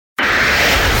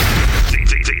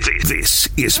This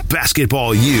is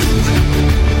Basketball U.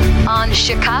 On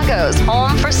Chicago's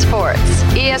home for sports,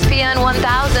 ESPN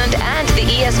 1000 and the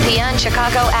ESPN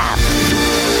Chicago app.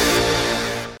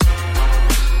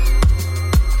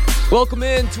 Welcome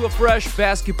in to a fresh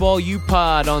Basketball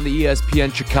U-Pod on the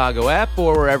ESPN Chicago app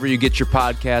or wherever you get your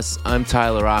podcasts. I'm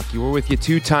Tyler Rocky. We're with you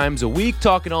 2 times a week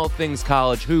talking all things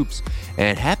college hoops.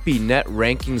 And happy Net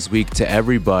Rankings Week to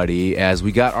everybody as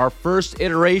we got our first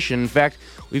iteration. In fact,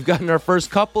 we've gotten our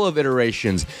first couple of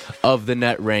iterations of the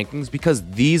Net Rankings because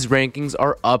these rankings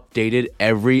are updated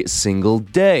every single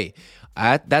day.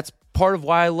 That's part of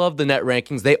why I love the Net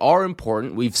Rankings. They are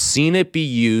important. We've seen it be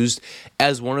used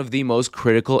as one of the most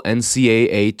critical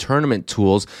NCAA tournament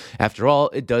tools. After all,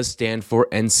 it does stand for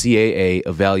NCAA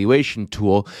Evaluation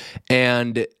Tool.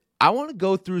 And I want to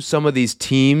go through some of these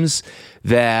teams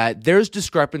that there's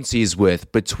discrepancies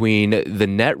with between the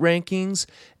Net Rankings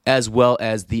as well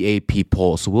as the AP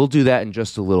poll. So we'll do that in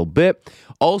just a little bit.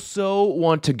 Also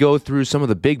want to go through some of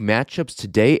the big matchups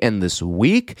today and this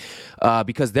week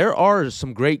because there are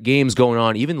some great games going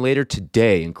on even later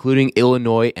today, including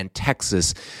Illinois and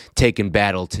Texas taking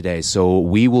battle today. So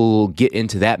we will get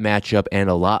into that matchup and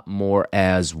a lot more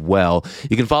as well.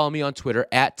 You can follow me on Twitter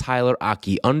at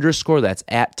TylerAki_. That's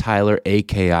at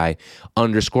TylerAki_.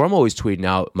 I'm always tweeting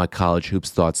out my college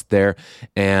hoops thoughts there.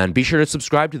 And be sure to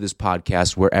subscribe to this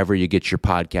podcast wherever you get your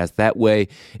podcast. That way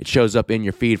it shows up in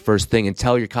your feed first thing, and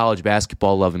tell your college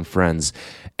basketball loving friends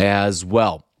as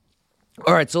well.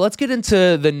 All right, so let's get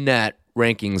into the Net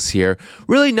rankings here.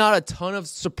 Really not a ton of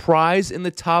surprise in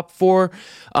the top 4.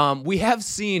 We have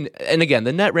seen, and again,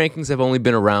 the Net rankings have only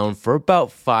been around for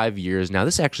about 5 years now.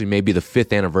 This actually may be the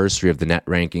 5th anniversary of the Net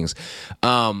rankings.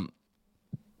 And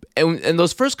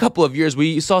those first couple of years,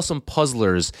 we saw some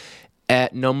puzzlers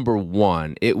at number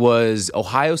 1. It was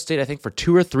Ohio State, I think, for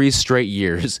 2 or 3 straight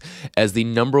years as the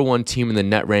number 1 team in the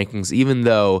Net rankings, even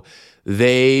though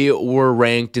they were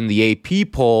ranked in the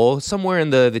AP poll somewhere in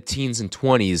the teens and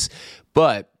 20s.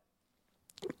 But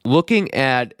looking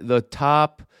at the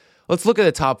top, let's look at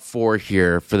the top 4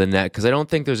 here for the Net, because I don't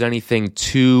think there's anything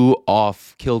too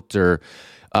off kilter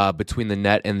between the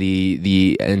Net and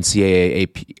the NCAA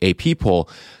AP poll.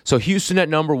 So Houston at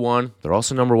number 1. They're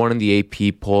also number 1 in the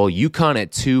AP poll. UConn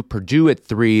at 2. Purdue at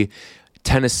 3.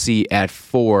 Tennessee at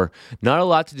 4. Not a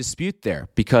lot to dispute there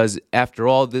because, after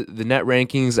all, the Net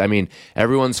rankings, I mean,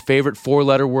 everyone's favorite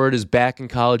 4-letter word is back in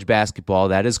college basketball.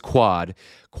 That is quad.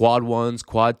 Quad 1s,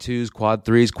 quad 2s, quad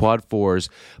 3s, quad 4s.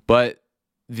 But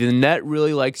the Net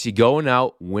really likes you going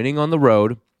out, winning on the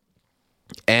road,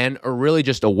 and are really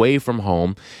just away from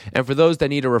home. And for those that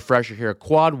need a refresher here, a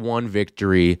quad 1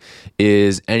 victory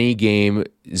is any game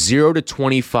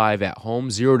 0-25 at home,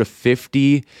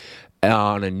 0-50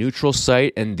 on a neutral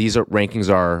site, and these rankings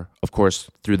are, of course,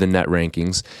 through the Net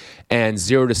rankings, and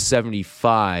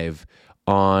 0-75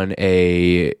 on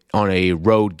a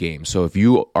road game. So if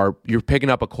you're picking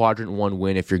up a quadrant 1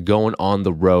 win if you're going on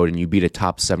the road and you beat a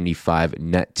top 75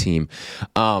 Net team.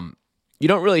 You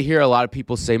don't really hear a lot of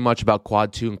people say much about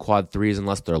quad 2 and quad 3s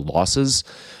unless they're losses,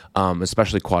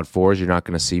 especially quad 4s. You're not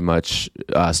going to see much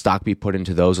stock be put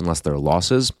into those unless they're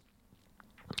losses.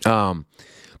 But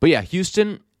yeah,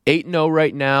 Houston 8-0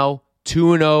 right now,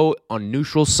 2-0 on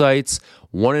neutral sites,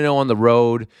 1-0 on the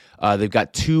road. They've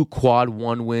got 2 quad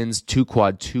 1 wins, 2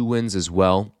 quad 2 wins as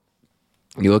well.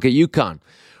 You look at UConn.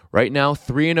 Right now,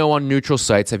 3-0 on neutral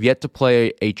sites, have yet to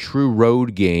play a true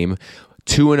road game.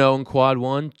 2-0 in quad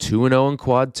 1, 2-0 in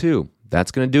quad 2.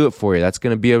 That's going to do it for you. That's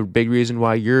going to be a big reason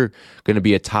why you're going to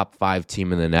be a top 5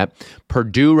 team in the Net.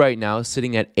 Purdue right now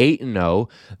sitting at 8-0.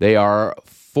 They are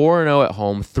 4-0 at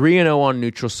home, 3-0 on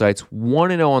neutral sites,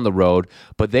 1-0 on the road,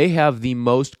 but they have the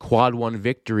most quad 1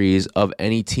 victories of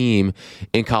any team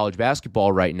in college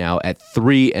basketball right now at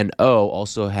 3-0.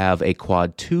 Also have a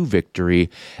quad 2 victory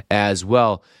as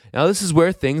well. Now this is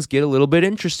where things get a little bit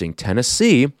interesting.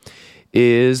 Tennessee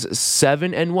is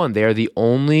 7-1. They are the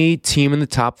only team in the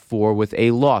top 4 with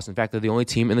a loss. In fact, they're the only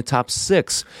team in the top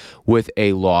 6 with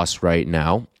a loss right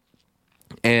now.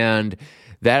 And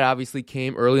that obviously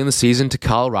came early in the season to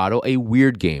Colorado, a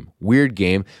weird game,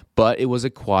 but it was a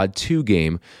quad 2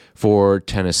 game for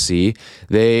Tennessee.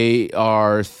 They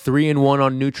are 3-1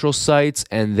 on neutral sites,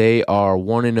 and they are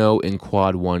 1-0 in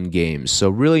quad 1 games. So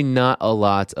really not a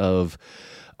lot of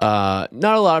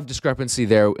discrepancy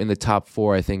there in the top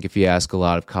 4, I think, if you ask a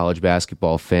lot of college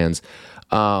basketball fans.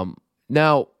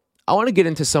 Now, I want to get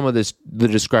into some of the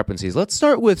discrepancies. Let's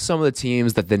start with some of the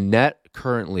teams that the Net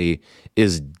currently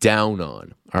is down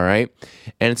on, all right?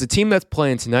 And it's a team that's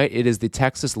playing tonight. It is the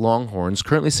Texas Longhorns,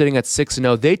 currently sitting at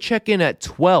 6-0. They check in at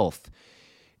 12th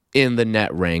in the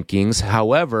Net rankings.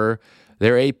 However,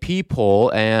 their AP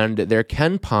poll and their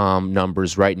KenPom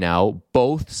numbers right now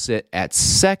both sit at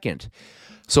second.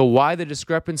 So why the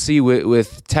discrepancy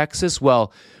with Texas?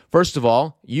 Well, first of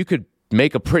all, you could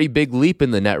make a pretty big leap in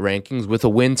the net rankings with a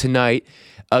win tonight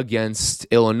against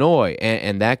Illinois,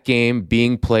 and that game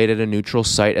being played at a neutral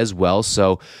site as well.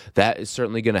 So that is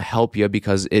certainly going to help you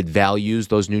because it values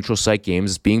those neutral site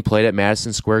games being played at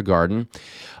Madison Square Garden.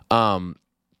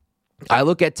 I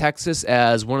look at Texas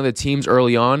as one of the teams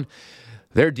early on.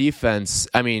 Their defense,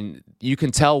 I mean, you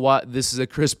can tell what this is a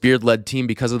Chris Beard-led team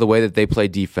because of the way that they play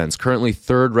defense. Currently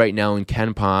third right now in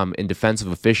KenPom in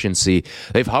defensive efficiency.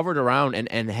 They've hovered around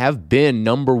and have been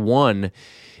number one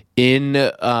in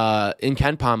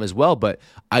KenPom as well, but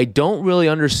I don't really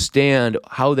understand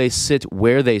how they sit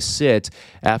where they sit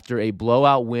after a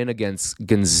blowout win against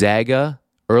Gonzaga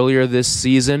earlier this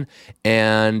season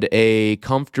and a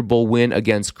comfortable win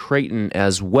against Creighton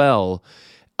as well.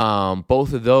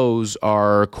 Both of those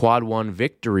are quad one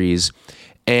victories.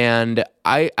 And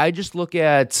I just look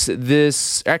at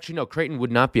this. Actually, no, Creighton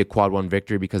would not be a quad one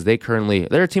victory because they're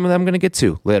a team that I'm going to get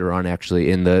to later on, actually,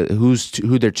 in the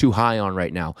who they're too high on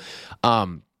right now.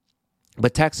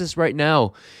 But Texas right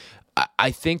now, I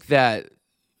think that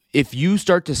if you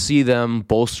start to see them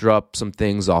bolster up some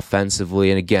things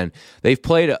offensively, and again, they've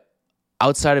played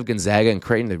outside of Gonzaga and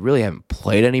Creighton, they really haven't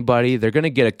played anybody. They're going to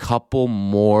get a couple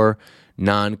more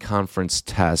non-conference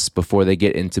tests before they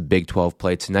get into Big 12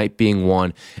 play, tonight being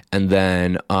one, and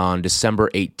then on December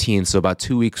 18th, so about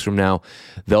 2 weeks from now,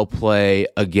 they'll play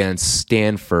against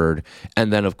Stanford,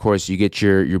 and then of course you get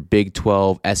your Big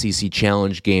 12 SEC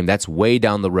Challenge game. That's way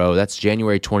down the road. That's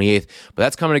January 28th, but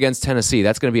that's coming against Tennessee.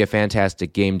 That's going to be a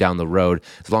fantastic game down the road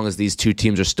as long as these two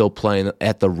teams are still playing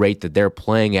at the rate that they're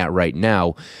playing at right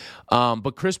now.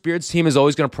 But Chris Beard's team is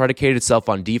always going to predicate itself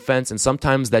on defense, and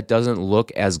sometimes that doesn't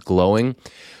look as glowing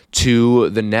to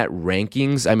the net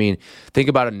rankings. I mean, think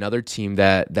about another team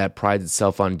that prides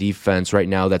itself on defense right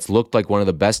now that's looked like one of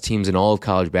the best teams in all of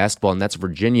college basketball, and that's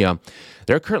Virginia.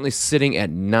 They're currently sitting at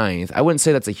 9th. I wouldn't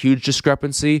say that's a huge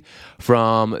discrepancy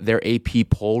from their AP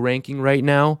poll ranking right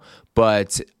now,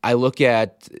 but I look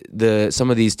at some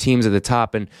of these teams at the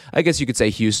top, and I guess you could say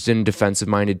Houston,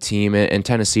 defensive-minded team, and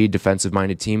Tennessee,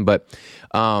 defensive-minded team, but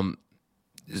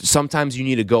sometimes you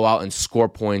need to go out and score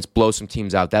points, blow some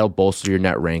teams out. That'll bolster your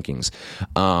net rankings.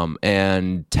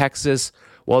 And Texas,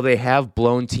 while they have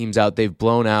blown teams out, they've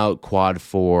blown out quad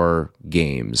 4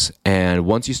 games. And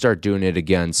once you start doing it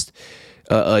against,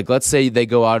 let's say they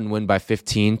go out and win by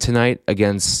 15 tonight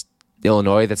against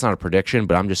Illinois. That's not a prediction,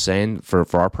 but I'm just saying for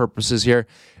our purposes here,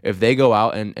 if they go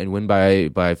out and win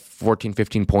by 14,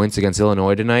 15 points against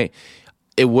Illinois tonight,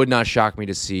 it would not shock me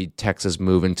to see Texas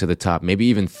move into the top, maybe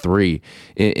even 3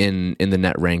 in the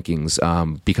net rankings,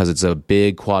 because it's a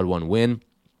big quad 1 win.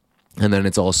 And then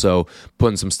it's also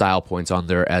putting some style points on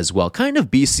there as well. Kind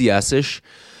of BCS-ish,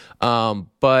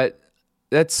 but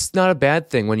that's not a bad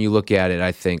thing when you look at it,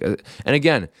 I think. And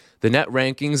again, the net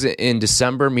rankings in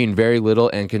December mean very little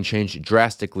and can change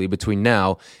drastically between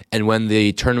now and when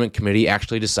the tournament committee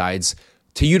actually decides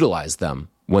to utilize them.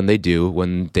 When they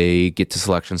get to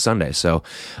Selection Sunday. So,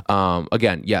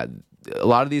 again, yeah, a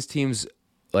lot of these teams,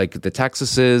 like the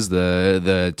Texases,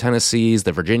 the Tennessees,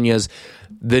 the Virginias,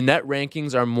 the net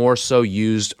rankings are more so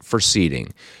used for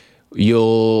seeding.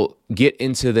 You'll get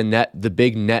into the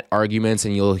big net arguments,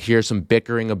 and you'll hear some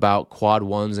bickering about quad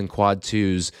 1s and quad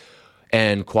 2s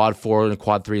and quad 4 and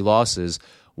quad 3 losses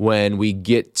when we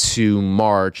get to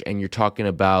March and you're talking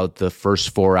about the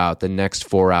first 4 out, the next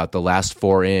 4 out, the last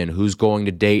 4 in, who's going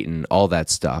to Dayton, all that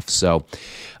stuff. So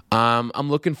I'm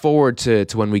looking forward to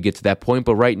when we get to that point.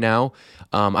 But right now,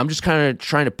 I'm just kind of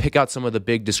trying to pick out some of the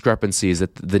big discrepancies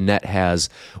that the net has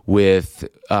with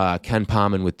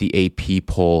KenPom and with the AP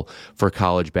poll for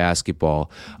college basketball.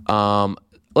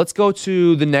 Let's go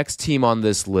to the next team on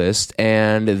this list,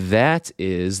 and that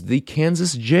is the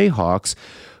Kansas Jayhawks,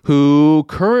 who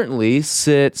currently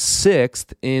sit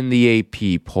 6th in the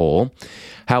AP poll.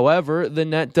 However, the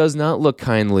net does not look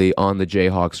kindly on the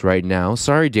Jayhawks right now.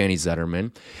 Sorry, Danny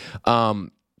Zetterman.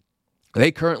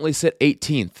 They currently sit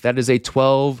 18th. That is a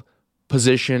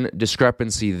 12-position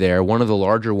discrepancy there, one of the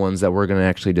larger ones that we're going to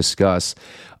actually discuss.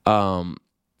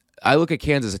 I look at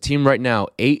Kansas, a team right now,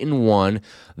 8-1.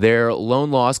 Their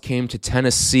lone loss came to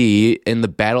Tennessee in the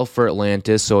battle for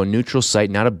Atlantis, so a neutral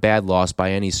site, not a bad loss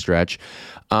by any stretch.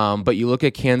 But you look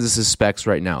at Kansas's specs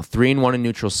right now, 3-1 in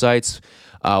neutral sites,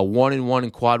 1-1 in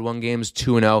quad 1 games,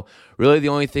 2-0. Really the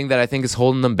only thing that I think is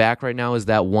holding them back right now is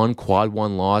that one quad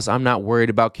 1 loss. I'm not worried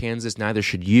about Kansas, neither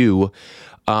should you.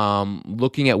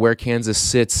 Looking at where Kansas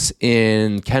sits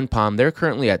in KenPom, they're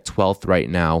currently at 12th right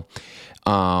now.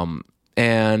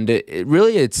 And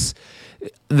it's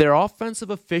their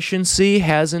offensive efficiency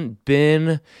hasn't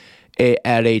been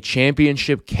at a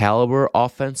championship caliber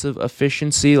offensive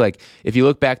efficiency. Like if you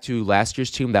look back to last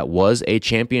year's team, that was a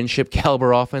championship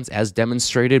caliber offense as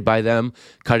demonstrated by them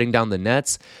cutting down the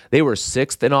nets. They were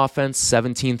 6th in offense,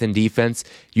 17th in defense.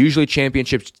 Usually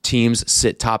championship teams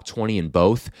sit top 20 in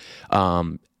both.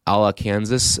 A la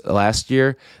Kansas last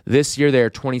year. This year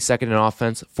they're 22nd in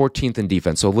offense, 14th in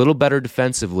defense. So a little better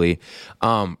defensively.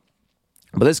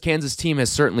 But this Kansas team has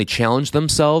certainly challenged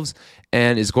themselves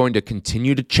and is going to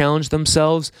continue to challenge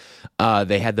themselves.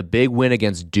 They had the big win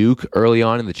against Duke early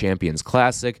on in the Champions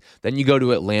Classic. Then you go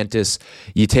to Atlantis.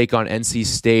 You take on NC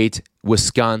State,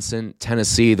 Wisconsin,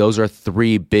 Tennessee. Those are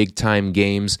 3 big-time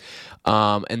games.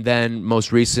 And then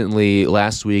most recently,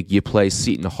 last week, you play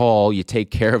Seton Hall. You take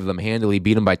care of them handily,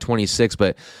 beat them by 26,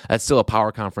 but that's still a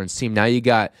power conference team. Now you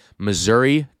got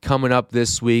Missouri coming up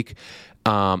this week.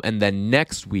 And then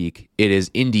next week, it is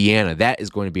Indiana. That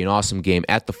is going to be an awesome game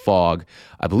at the Fog.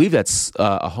 I believe that's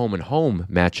a home-and-home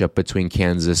matchup between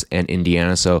Kansas and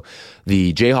Indiana. So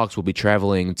the Jayhawks will be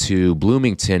traveling to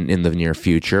Bloomington in the near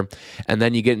future. And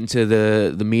then you get into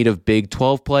the meat of Big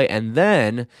 12 play. And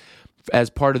then, as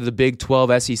part of the Big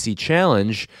 12 SEC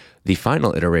Challenge, the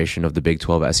final iteration of the Big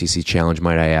 12 SEC Challenge,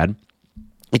 might I add,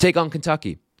 you take on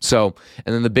Kentucky. So,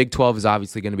 and then the Big 12 is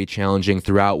obviously going to be challenging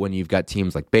throughout when you've got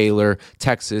teams like Baylor,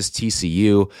 Texas,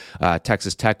 TCU,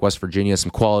 Texas Tech, West Virginia, some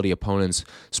quality opponents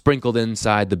sprinkled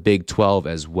inside the Big 12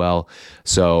 as well.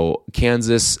 So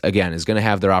Kansas, again, is going to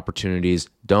have their opportunities.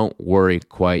 Don't worry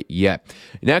quite yet.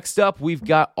 Next up, we've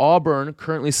got Auburn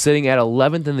currently sitting at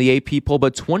 11th in the AP poll,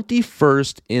 but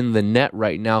 21st in the net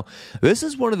right now. This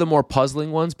is one of the more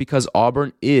puzzling ones because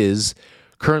Auburn is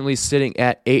currently sitting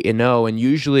at 8-0, and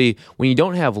usually when you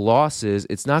don't have losses,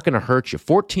 it's not going to hurt you.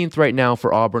 14th right now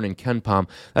for Auburn and KenPom.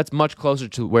 That's much closer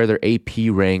to where their AP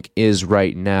rank is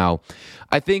right now.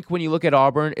 I think when you look at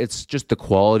Auburn, it's just the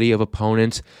quality of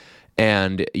opponent,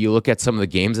 and you look at some of the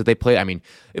games that they played. I mean,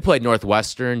 they played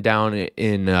Northwestern down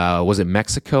in, was it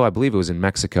Mexico? I believe it was in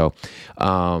Mexico.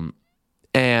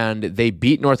 And they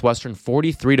beat Northwestern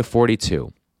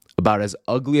 43-42. About as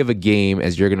ugly of a game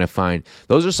as you're going to find.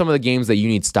 Those are some of the games that you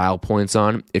need style points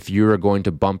on if you're going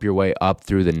to bump your way up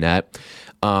through the net.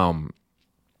 And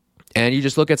you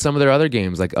just look at some of their other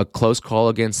games, like a close call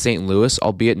against St. Louis,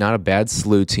 albeit not a bad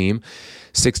SLU team,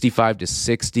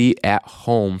 65-60 at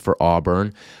home for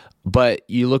Auburn. But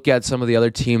you look at some of the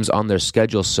other teams on their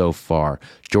schedule so far: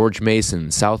 George Mason,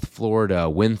 South Florida,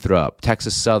 Winthrop,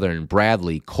 Texas Southern,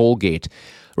 Bradley, Colgate.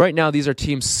 Right now, these are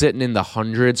teams sitting in the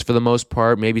hundreds for the most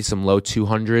part, maybe some low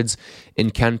 200s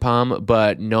in KenPom,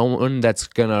 but no one that's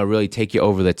going to really take you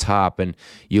over the top. And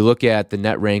you look at the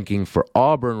net ranking for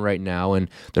Auburn right now and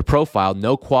their profile,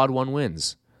 no quad 1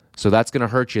 wins. So that's going to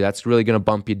hurt you. That's really going to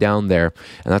bump you down there.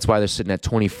 And that's why they're sitting at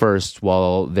 21st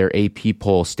while their AP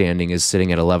poll standing is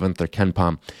sitting at 11th, or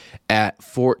KenPom at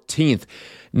 14th.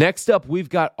 Next up, we've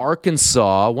got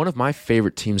Arkansas, one of my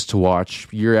favorite teams to watch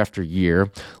year after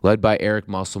year, led by Eric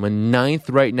Musselman,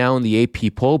 9th right now in the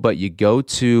AP poll, but you go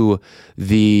to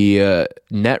the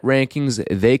net rankings,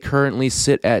 they currently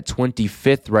sit at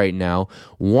 25th right now,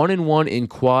 1-1 in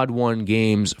quad 1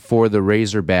 games for the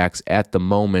Razorbacks at the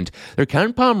moment. Their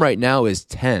KenPom right now is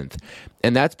 10th.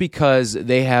 And that's because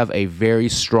they have a very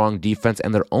strong defense,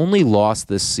 and their only loss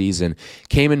this season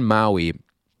came in Maui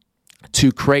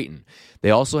to Creighton. They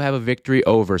also have a victory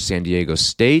over San Diego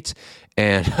State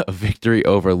and a victory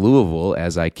over Louisville,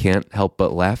 as I can't help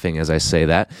but laughing as I say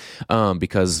that,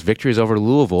 because victories over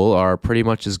Louisville are pretty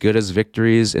much as good as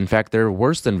victories. In fact, they're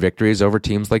worse than victories over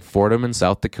teams like Fordham and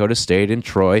South Dakota State and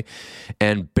Troy,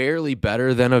 and barely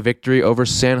better than a victory over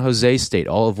San Jose State,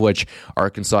 all of which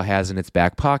Arkansas has in its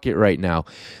back pocket right now.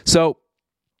 So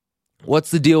what's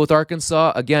the deal with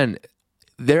Arkansas? Again,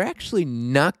 they're actually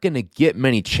not going to get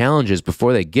many challenges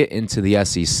before they get into the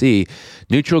SEC.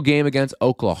 Neutral game against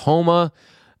Oklahoma.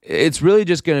 It's really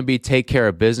just going to be take care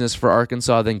of business for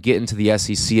Arkansas, then get into the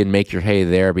SEC and make your hay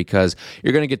there, because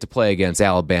you're going to get to play against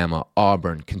Alabama,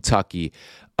 Auburn, Kentucky.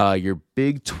 Your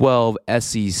Big 12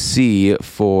 SEC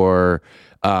for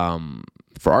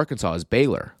Arkansas is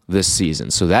Baylor this season.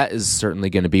 So that is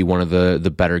certainly going to be one of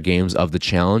the better games of the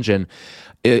challenge. And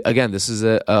again, this is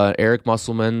a Eric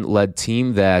Musselman-led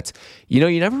team that,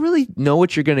 you never really know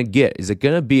what you're going to get. Is it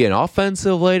going to be an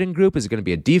offensive-laden group? Is it going to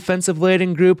be a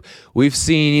defensive-laden group? We've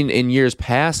seen in years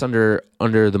past under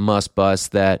the Muss Bus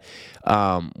that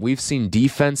we've seen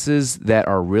defenses that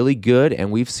are really good,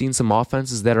 and we've seen some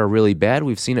offenses that are really bad.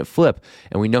 We've seen it flip,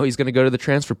 and we know he's going to go to the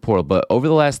transfer portal. But over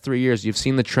the last 3 years, you've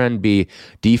seen the trend be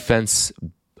defense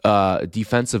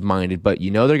defensive minded, but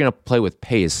they're going to play with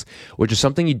pace, which is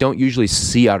something you don't usually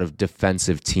see out of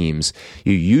defensive teams.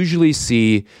 You usually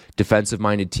see defensive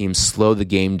minded teams slow the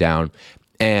game down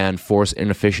and force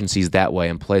inefficiencies that way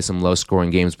and play some low-scoring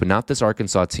games, but not this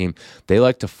Arkansas team. They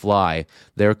like to fly.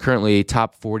 They're currently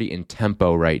top 40 in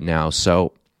tempo right now,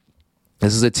 so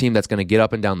this is a team that's going to get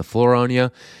up and down the floor on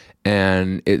you,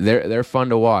 and they're fun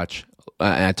to watch.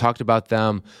 And I talked about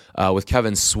them with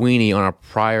Kevin Sweeney on a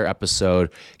prior episode,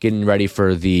 getting ready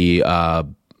for the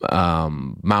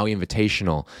Maui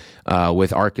Invitational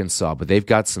with Arkansas. But they've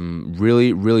got some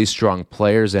really, really strong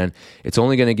players, and it's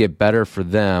only going to get better for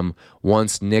them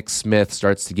once Nick Smith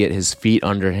starts to get his feet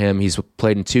under him. He's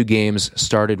played in 2 games,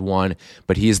 started 1,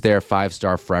 but he's their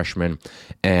 5-star freshman.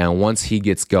 And once he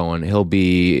gets going, he'll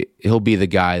be the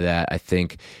guy that I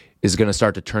think is going to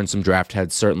start to turn some draft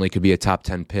heads. Certainly could be a top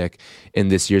 10 pick in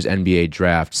this year's NBA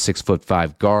draft.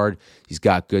 6'5" guard. He's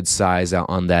got good size out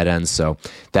on that end, so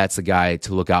that's the guy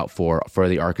to look out for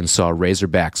the Arkansas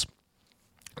Razorbacks.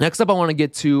 Next up, I want to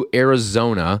get to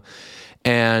Arizona,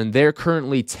 and they're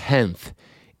currently 10th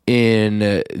in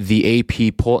the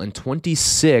AP poll and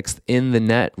 26th in the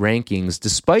net rankings,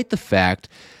 despite the fact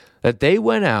that they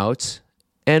went out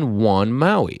and won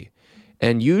Maui.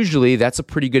 And usually that's a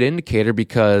pretty good indicator,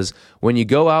 because when you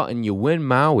go out and you win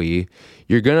Maui,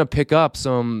 you're going to pick up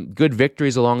some good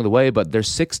victories along the way, but they're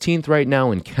 16th right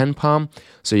now in KenPom.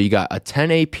 So you got a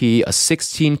 10 AP, a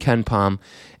 16 KenPom,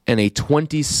 and a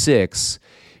 26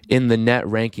 in the net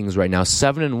rankings right now,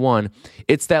 7-1.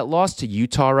 It's that loss to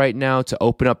Utah right now to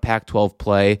open up Pac-12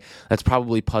 play that's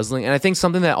probably puzzling. And I think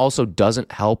something that also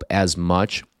doesn't help as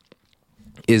much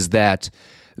is that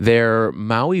their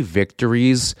Maui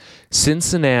victories,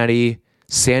 Cincinnati,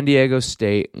 San Diego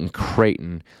State, and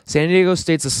Creighton. San Diego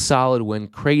State's a solid win.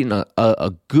 Creighton,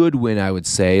 a good win, I would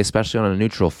say, especially on a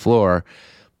neutral floor.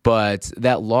 But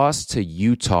that loss to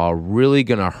Utah really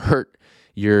going to hurt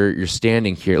your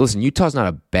standing here. Listen, Utah's not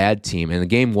a bad team, and the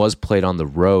game was played on the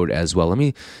road as well. Let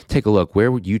me take a look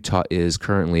where Utah is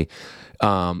currently.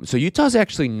 So Utah's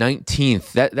actually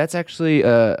 19th. That's actually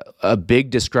a big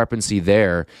discrepancy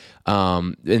there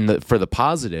for the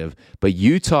positive. But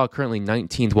Utah currently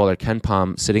 19th, while their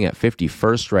KenPom sitting at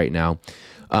 51st right now.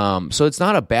 So it's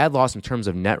not a bad loss in terms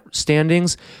of net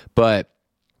standings, but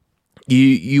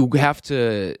you have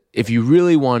to, if you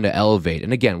really want to elevate,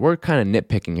 and again, we're kind of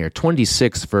nitpicking here.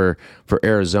 26 for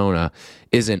Arizona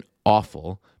isn't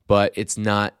awful, but it's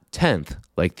not 10th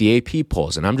like the AP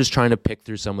polls. And I'm just trying to pick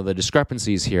through some of the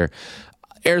discrepancies here.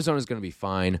 Arizona's going to be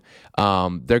fine.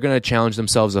 They're going to challenge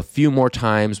themselves a few more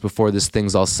times before this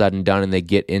thing's all said and done and they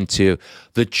get into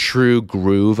the true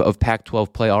groove of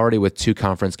Pac-12 play, already with 2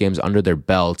 conference games under their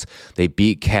belt. They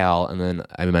beat Cal, and then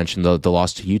I mentioned the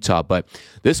loss to Utah. But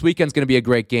this weekend's going to be a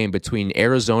great game between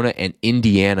Arizona and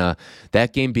Indiana,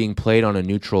 that game being played on a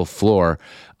neutral floor.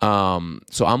 So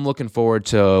I'm looking forward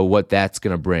to what that's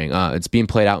going to bring. It's being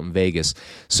played out in Vegas.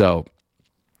 So,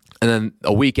 and then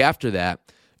a week after that,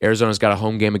 Arizona's got a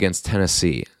home game against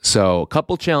Tennessee. So a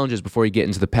couple challenges before you get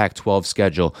into the Pac-12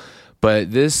 schedule. But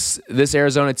this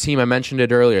Arizona team, I mentioned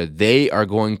it earlier, they are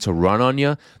going to run on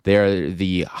you. They are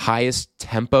the highest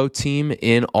tempo team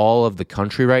in all of the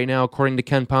country right now, according to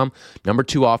KenPom. Number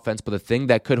 2 offense, but the thing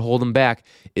that could hold them back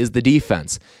is the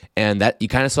defense. And that you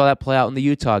kind of saw that play out in the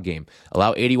Utah game.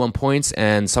 Allow 81 points,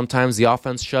 and sometimes the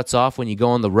offense shuts off when you go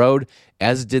on the road,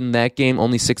 as it did in that game.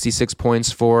 Only 66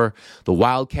 points for the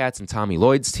Wildcats and Tommy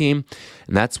Lloyd's team.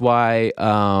 And that's why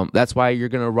you're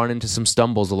going to run into some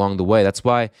stumbles along the way. That's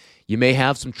why you may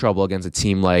have some trouble against a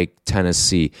team like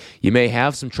Tennessee. You may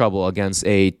have some trouble against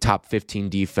a top 15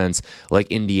 defense like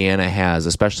Indiana has,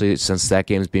 especially since that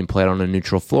game is being played on a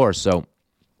neutral floor. So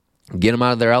get them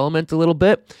out of their element a little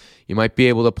bit. You might be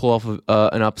able to pull off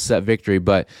an upset victory.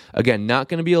 But again, not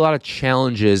going to be a lot of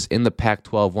challenges in the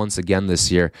Pac-12 once again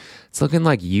this year. It's looking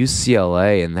like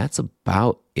UCLA, and that's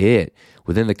about it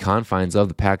within the confines of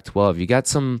the Pac-12. You got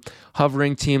some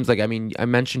hovering teams. I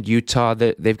mentioned Utah,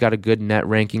 that they've got a good net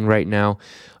ranking right now.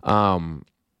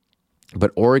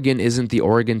 But Oregon isn't the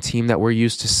Oregon team that we're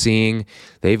used to seeing.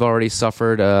 They've already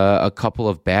suffered a couple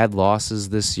of bad losses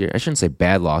this year. I shouldn't say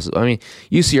bad losses.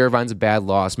 UC Irvine's a bad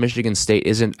loss. Michigan State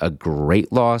isn't a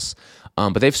great loss,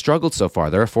 but they've struggled so far.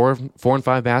 They're a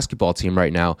 4-5 basketball team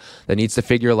right now that needs to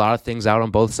figure a lot of things out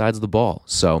on both sides of the ball.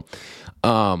 So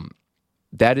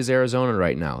that is Arizona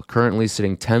right now, currently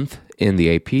sitting 10th in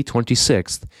the AP,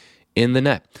 26th in the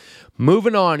net.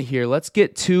 Moving on here, let's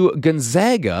get to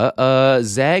Gonzaga,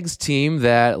 Zag's team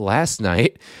that last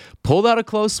night pulled out a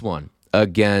close one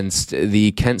against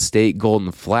the Kent State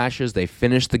Golden Flashes. They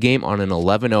finished the game on an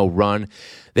 11-0 run.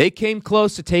 They came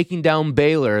close to taking down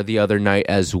Baylor the other night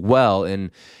as well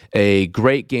in a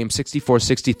great game,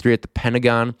 64-63 at the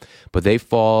Pentagon, but they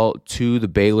fall to the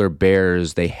Baylor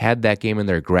Bears. They had that game in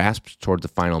their grasp toward the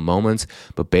final moments,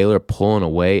 but Baylor pulling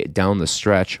away down the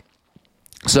stretch.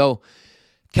 So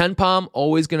KenPom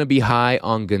always going to be high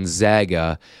on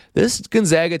Gonzaga. This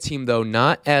Gonzaga team, though,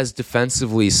 not as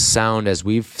defensively sound as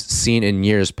we've seen in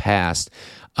years past.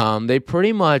 They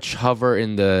pretty much hover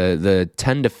in the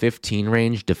 10 to 15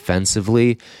 range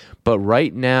defensively, but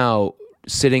right now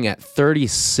sitting at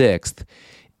 36th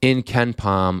in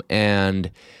KenPom, and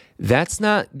that's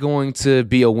not going to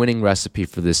be a winning recipe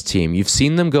for this team. You've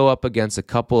seen them go up against a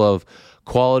couple of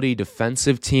quality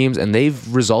defensive teams, and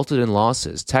they've resulted in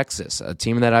losses. Texas, a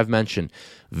team that I've mentioned,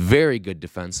 very good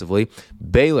defensively.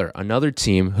 Baylor, another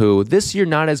team who this year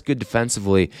not as good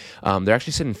defensively. They're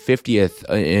actually sitting 50th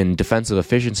in defensive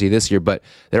efficiency this year, but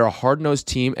they're a hard-nosed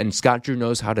team, and Scott Drew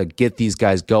knows how to get these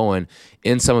guys going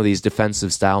in some of these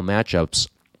defensive-style matchups.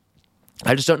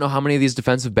 I just don't know how many of these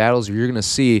defensive battles you're going to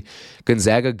see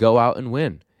Gonzaga go out and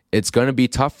win. It's going to be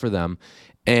tough for them,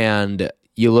 and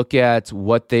you look at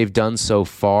what they've done so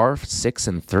far,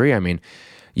 6-3. I mean,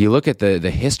 you look at the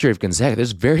history of Gonzaga,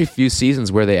 there's very few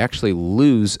seasons where they actually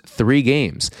lose 3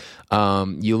 games.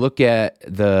 You look at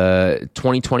the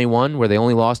 2021 where they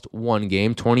only lost 1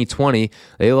 game. 2020,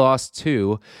 they lost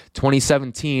 2.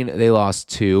 2017, they lost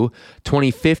 2.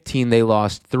 2015, they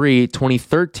lost 3.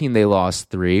 2013, they lost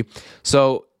 3.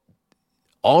 So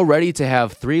already to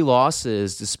have 3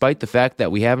 losses, despite the fact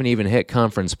that we haven't even hit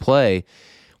conference play,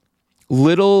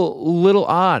 little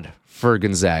odd for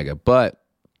Gonzaga, but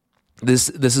this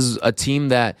is a team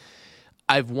that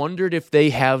I've wondered if they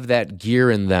have that gear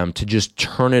in them to just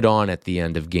turn it on at the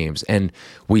end of games. And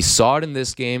we saw it in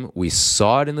this game. We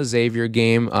saw it in the Xavier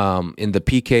game, in the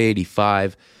PK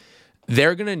 85.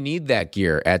 They're going to need that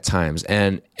gear at times.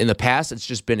 And in the past, it's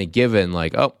just been a given,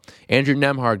 like, oh, Andrew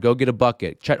Nembhard, go get a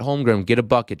bucket. Chet Holmgren, get a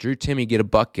bucket. Drew Timme, get a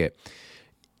bucket.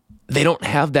 They don't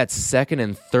have that second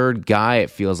and third guy, it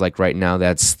feels like right now,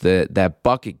 that's that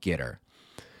bucket getter.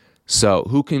 So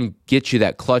who can get you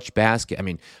that clutch basket? I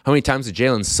mean, how many times did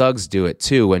Jalen Suggs do it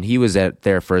too when he was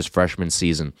there for his freshman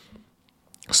season?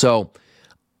 So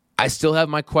I still have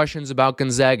my questions about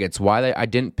Gonzaga. It's why I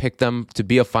didn't pick them to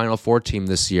be a Final Four team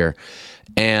this year.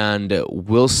 And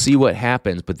we'll see what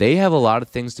happens. But they have a lot of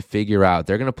things to figure out.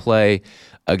 They're going to play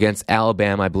against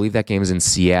Alabama. I believe that game is in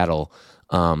Seattle.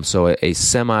 So a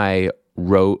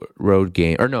semi-road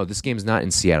game. Or no, this game's not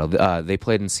in Seattle. They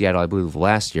played in Seattle, I believe,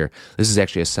 last year. This is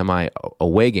actually a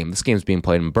semi-away game. This game's being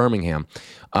played in Birmingham.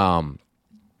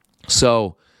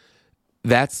 So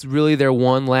that's really their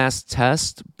one last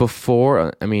test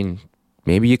before, I mean,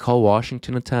 maybe you call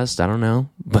Washington a test. I don't know.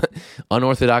 But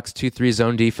unorthodox 2-3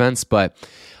 zone defense. But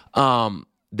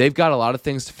they've got a lot of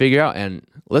things to figure out. And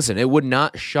listen, it would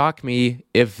not shock me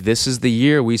if this is the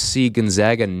year we see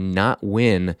Gonzaga not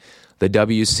win the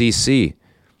WCC.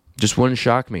 Just wouldn't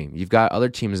shock me. You've got other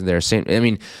teams in there. I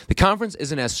mean, the conference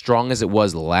isn't as strong as it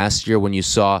was last year when you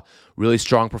saw really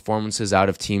strong performances out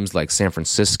of teams like San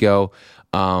Francisco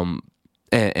and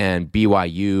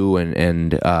BYU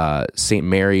and St.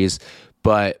 Mary's.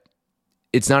 But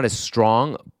it's not as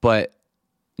strong, but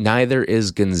neither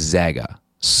is Gonzaga.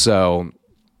 So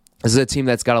this is a team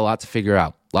that's got a lot to figure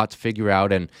out.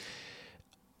 And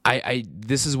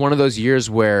this is one of those years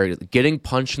where getting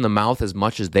punched in the mouth as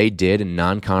much as they did in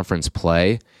non-conference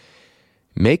play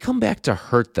may come back to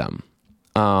hurt them.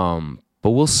 But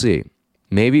we'll see.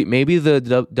 Maybe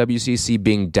the WCC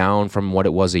being down from what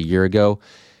it was a year ago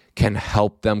can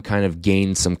help them kind of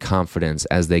gain some confidence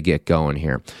as they get going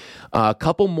here. A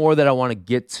couple more that I want to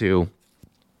get to,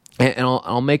 and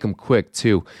I'll make them quick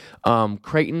too.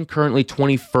 Creighton currently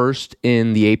 21st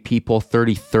in the AP poll,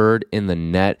 33rd in the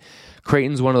net.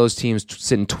 Creighton's one of those teams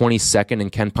sitting 22nd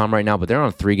in KenPom right now, but they're on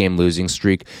a 3-game losing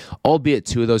streak, albeit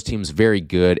 2 of those teams very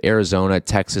good. Arizona,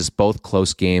 Texas, both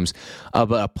close games.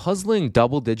 But a puzzling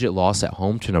double-digit loss at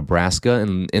home to Nebraska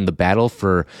in the battle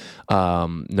for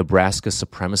Nebraska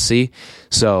supremacy.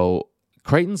 So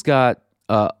Creighton's got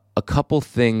a couple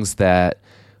things that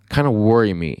kind of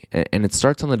worry me, and it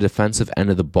starts on the defensive end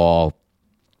of the ball.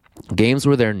 Games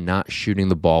where they're not shooting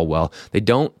the ball well. They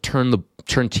don't turn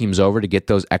teams over to get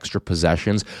those extra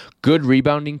possessions. Good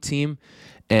rebounding team,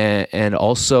 and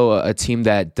also a team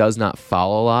that does not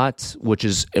foul a lot, which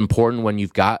is important when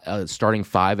you've got a starting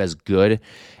 5 as good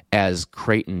as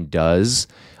Creighton does.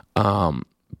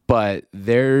 But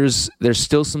there's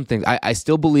still some things. I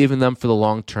still believe in them for the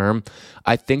long term.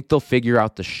 I think they'll figure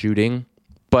out the shooting,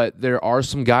 but there are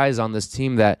some guys on this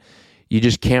team that you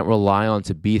just can't rely on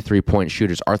to be three-point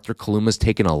shooters. Arthur Kaluma's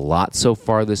taken a lot so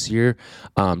far this year.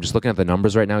 Just looking at the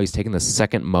numbers right now, he's taken the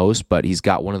second most, but he's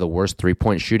got one of the worst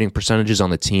three-point shooting percentages on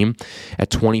the team at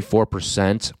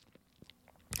 24%.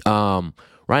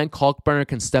 Ryan Kalkbrenner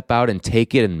can step out and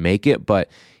take it and make it,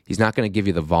 but he's not going to give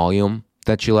you the volume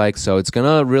that you like. So it's going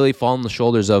to really fall on the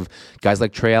shoulders of guys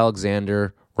like Trey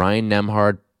Alexander, Ryan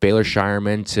Nembhard, Baylor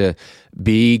Shireman to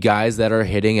be guys that are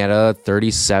hitting at a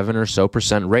 37 or so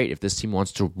percent rate if this team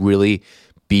wants to really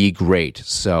be great.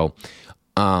 So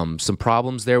some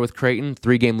problems there with Creighton,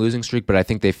 3-game losing streak, but I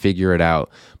think they figure it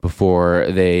out before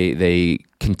they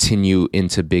continue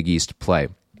into Big East play.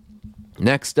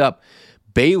 Next up,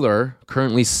 Baylor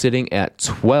currently sitting at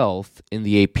 12th in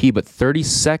the AP, but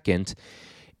 32nd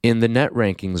in the net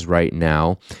rankings right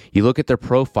now. You look at their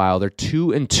profile, they're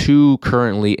 2-2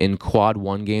 currently in quad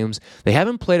 1 games. They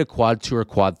haven't played a quad 2 or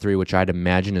quad 3, which I'd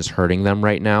imagine is hurting them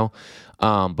right now.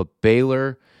 But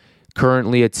Baylor,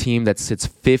 currently a team that sits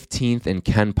 15th in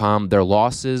KenPom. Their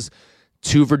losses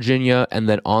to Virginia and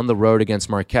then on the road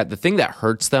against Marquette. The thing that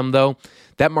hurts them, though,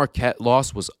 that Marquette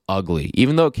loss was ugly.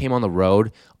 Even though it came on the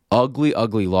road,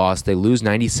 ugly loss. They lose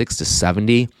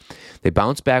 96-70. They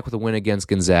bounce back with a win against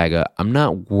Gonzaga. I'm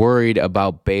not worried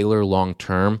about Baylor long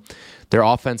term. Their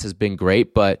offense has been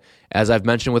great, but as I've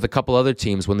mentioned with a couple other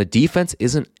teams, when the defense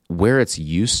isn't where it's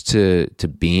used to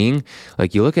being,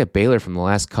 like you look at Baylor from the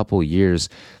last couple of years,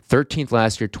 13th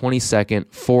last year, 22nd,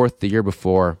 4th the year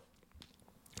before.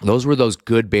 Those were those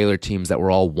good Baylor teams that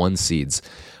were all 1 seeds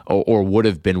or would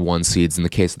have been 1 seeds in the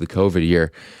case of the COVID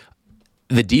year.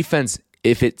 The defense,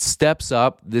 if it steps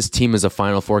up, this team is a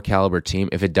Final Four caliber team.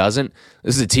 If it doesn't,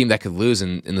 this is a team that could lose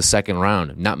in the second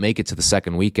round, not make it to the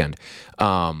second weekend.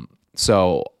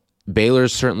 So Baylor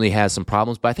certainly has some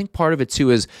problems, but I think part of it too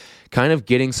is kind of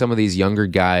getting some of these younger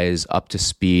guys up to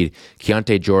speed.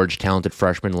 Keontae George, talented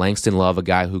freshman. Langston Love, a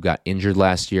guy who got injured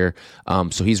last year.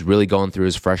 So he's really going through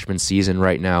his freshman season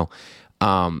right now.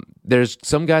 There's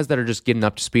some guys that are just getting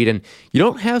up to speed, and you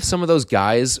don't have some of those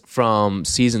guys from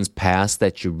seasons past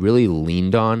that you really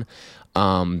leaned on.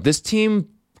 This team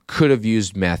could have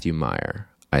used Matthew Meyer,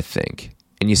 I think.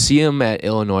 And you see him at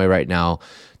Illinois right now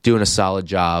doing a solid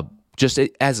job just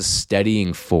as a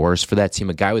steadying force for that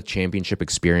team, a guy with championship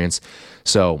experience.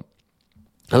 So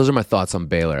those are my thoughts on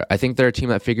Baylor. I think they're a team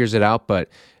that figures it out, but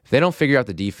if they don't figure out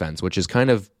the defense, which has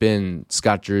kind of been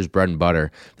Scott Drew's bread and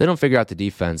butter, if they don't figure out the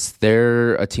defense,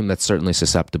 they're a team that's certainly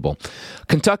susceptible.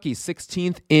 Kentucky,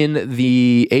 16th in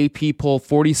the AP poll,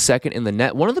 42nd in the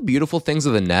net. One of the beautiful things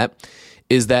of the net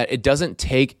is that it doesn't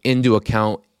take into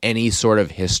account any sort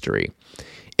of history.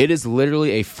 It is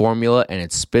literally a formula, and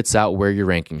it spits out where your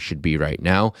ranking should be right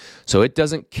now. So it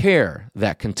doesn't care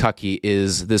that Kentucky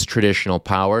is this traditional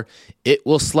power. It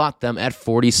will slot them at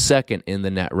 42nd in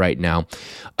the net right now.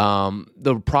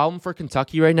 The problem for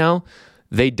Kentucky right now,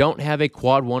 they don't have a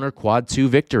quad 1 or quad 2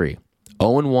 victory.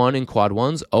 0-1 in quad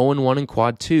 1s, 0-1 in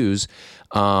quad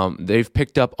 2s. They've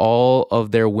picked up all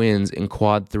of their wins in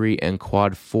quad 3 and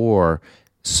quad 4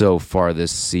 so far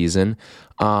this season.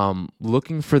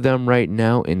 Looking for them right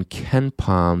now in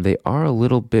KenPom. They are a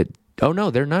little bit... Oh, no,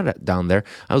 they're not down there.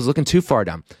 I was looking too far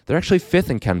down. They're actually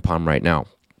 5th in KenPom right now.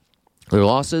 Their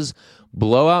losses,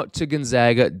 blowout to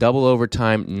Gonzaga, double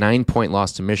overtime, 9-point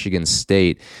loss to Michigan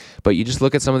State. But you just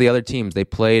look at some of the other teams. They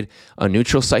played a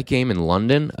neutral site game in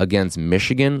London against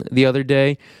Michigan the other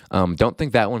day. Don't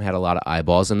think that one had a lot of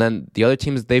eyeballs. And then the other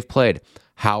teams that they've played,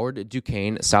 Howard,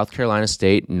 Duquesne, South Carolina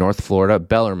State, North Florida,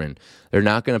 Bellarmine. They're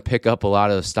not going to pick up a lot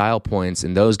of style points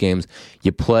in those games.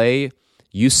 You play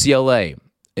UCLA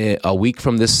a week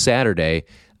from this Saturday.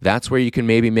 That's where you can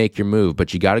maybe make your move,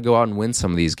 but you got to go out and win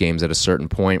some of these games at a certain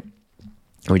point.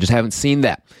 And we just haven't seen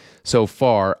that so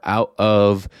far out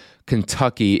of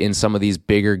Kentucky in some of these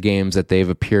bigger games that they've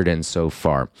appeared in so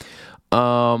far.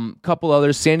 Couple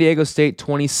others. San Diego State,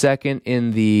 22nd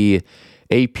in the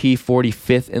AP,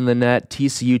 45th in the net.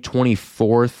 TCU,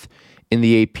 24th in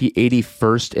the AP,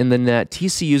 81st in the net.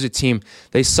 TCU's a team,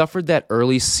 they suffered that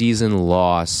early season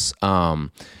loss.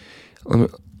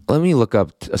 Let me look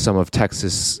up some of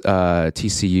Texas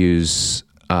TCU's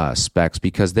specs,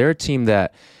 because they're a team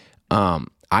that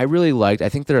I really liked. I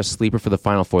think they're a sleeper for the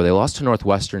Final Four. They lost to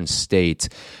Northwestern State.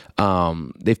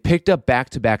 They've picked up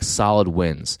back-to-back solid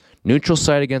wins. Neutral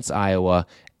site against Iowa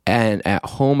and at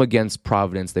home against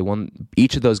Providence. They won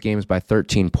each of those games by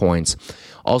 13 points.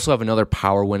 Also have another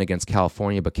power win against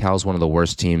California, but Cal's one of the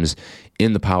worst teams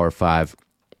in the Power 5.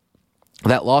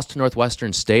 That loss to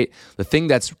Northwestern State, the thing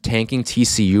that's tanking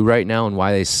TCU right now and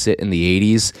why they sit in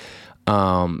the 80s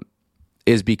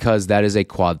is because that is a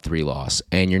quad 3 loss.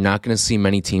 And you're not going to see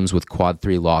many teams with quad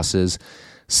 3 losses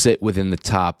sit within the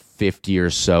top 50 or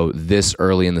so this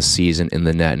early in the season in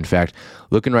the net. In fact,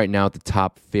 looking right now at the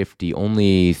top 50,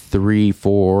 only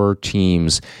 3-4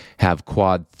 teams have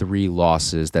quad 3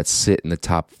 losses that sit in the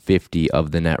top 50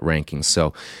 of the net rankings.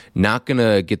 So not going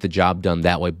to get the job done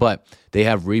that way, but they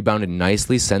have rebounded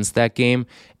nicely since that game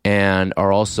and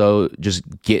are also just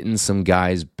getting some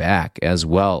guys back as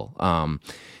well.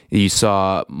 You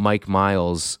saw Mike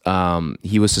Miles.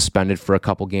 He was suspended for a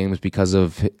couple games because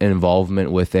of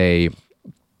involvement with a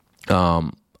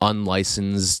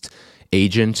unlicensed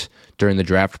agent during the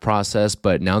draft process.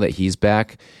 But now that he's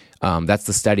back, that's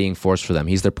the steadying force for them.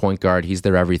 He's their point guard. He's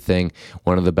their everything.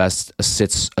 One of the best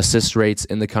assist rates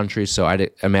in the country. So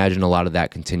I'd imagine a lot of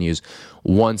that continues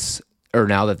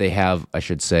now that they have, I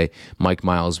should say, Mike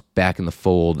Miles back in the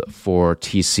fold for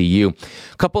TCU.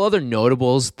 A couple other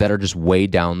notables that are just way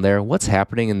down there. What's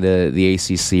happening in the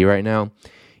ACC right now?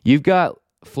 You've got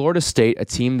Florida State, a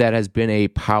team that has been a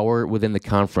power within the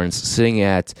conference, sitting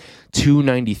at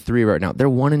 293 right now. They're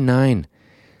 1-9.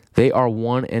 They are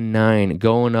 1-9,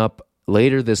 going up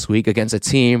later this week against a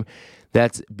team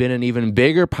that's been an even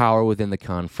bigger power within the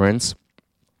conference.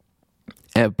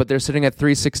 But they're sitting at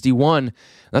 361.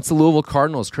 That's the Louisville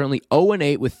Cardinals, currently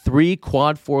 0-8 with 3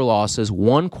 quad 4 losses,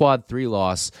 1 quad 3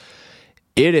 loss.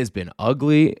 It has been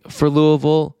ugly for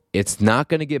Louisville. It's not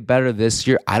going to get better this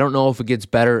year. I don't know if it gets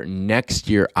better next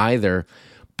year either,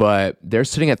 but they're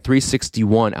sitting at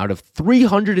 361 out of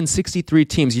 363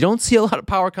 teams. You don't see a lot of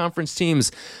power conference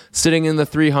teams sitting in the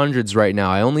 300s right now.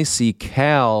 I only see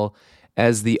Cal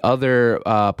as the other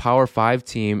Power 5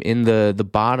 team in the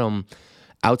bottom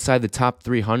outside the top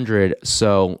 300,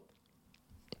 so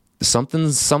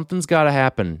something's got to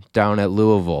happen down at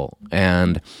Louisville.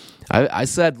 And I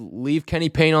said leave Kenny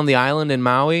Payne on the island in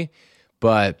Maui,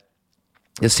 but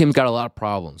this team's got a lot of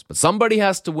problems. But somebody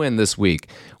has to win this week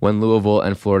when Louisville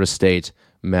and Florida State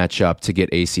match up to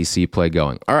get ACC play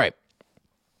going. All right,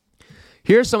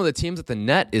 here are some of the teams that the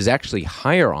net is actually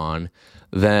higher on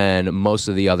than most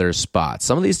of the other spots.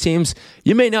 Some of these teams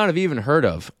you may not have even heard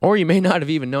of, or you may not have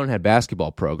even known had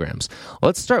basketball programs.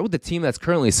 Let's start with the team that's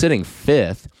currently sitting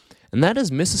 5th, and that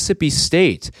is Mississippi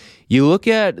State. You look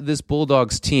at this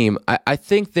Bulldogs team, I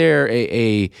think they're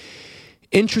a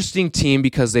interesting team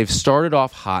because they've started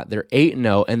off hot. They're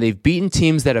 8-0, and they've beaten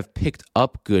teams that have picked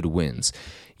up good wins.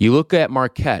 You look at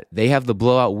Marquette, they have the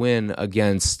blowout win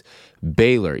against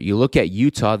Baylor. You look at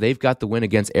Utah, they've got the win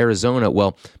against Arizona.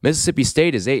 Well, Mississippi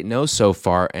State is 8-0 so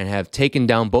far and have taken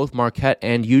down both Marquette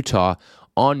and Utah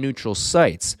on neutral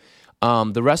sites.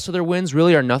 The rest of their wins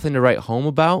really are nothing to write home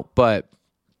about, but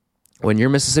when you're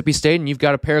Mississippi State and you've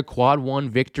got a pair of quad 1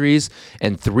 victories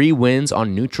and 3 wins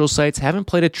on neutral sites, haven't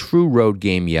played a true road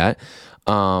game yet,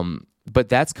 but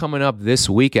that's coming up this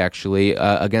week, actually,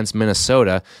 against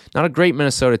Minnesota. Not a great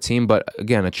Minnesota team, but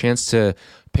again, a chance to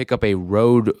pick up a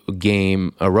road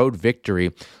game, a road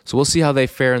victory. So we'll see how they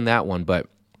fare in that one. But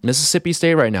Mississippi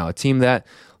State right now, a team that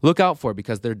look out for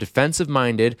because they're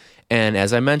defensive-minded. And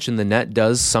as I mentioned, the net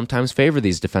does sometimes favor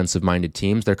these defensive-minded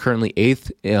teams. They're currently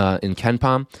 8th in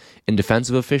KenPom in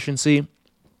defensive efficiency.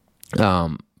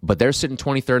 But they're sitting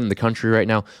 23rd in the country right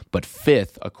now, but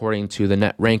 5th according to the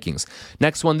net rankings.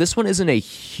 Next one, this one isn't a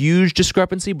huge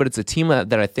discrepancy, but it's a team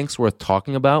that I think is worth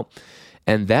talking about,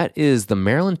 and that is the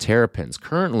Maryland Terrapins,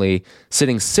 currently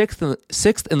sitting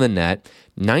 6th in the net,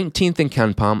 19th in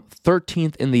KenPom,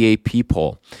 13th in the AP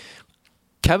poll.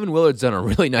 Kevin Willard's done a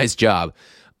really nice job.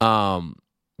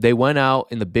 They went out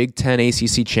in the Big Ten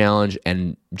ACC Challenge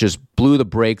and just blew the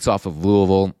brakes off of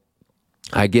Louisville.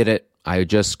 I get it. I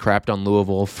just crapped on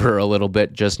Louisville for a little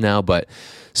bit just now, but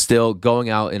still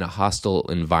going out in a hostile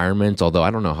environment, although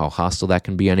I don't know how hostile that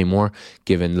can be anymore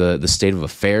given the state of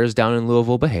affairs down in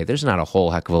Louisville. But hey, there's not a whole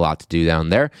heck of a lot to do down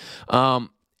there. And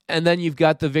then you've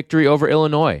got the victory over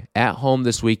Illinois at home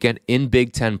this weekend in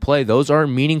Big Ten play. Those are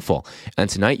meaningful. And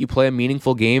tonight you play a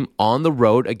meaningful game on the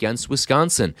road against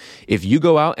Wisconsin. If you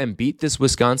go out and beat this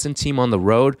Wisconsin team on the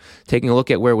road, taking a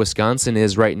look at where Wisconsin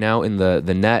is right now in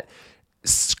the net,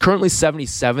 currently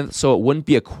 77th, so it wouldn't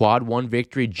be a quad 1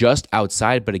 victory, just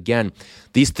outside. But again,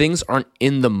 these things aren't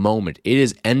in the moment. It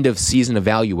is end of season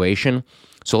evaluation.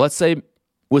 So let's say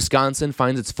Wisconsin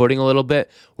finds its footing a little bit,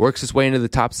 works its way into the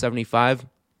top 75.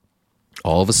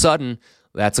 All of a sudden,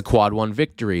 that's a quad 1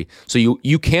 victory. So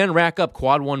you can rack up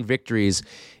quad 1 victories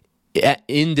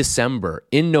in December,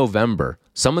 in November.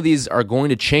 Some of these are going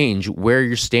to change where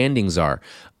your standings are.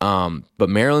 But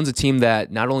Maryland's a team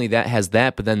that not only that has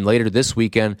that, but then later this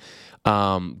weekend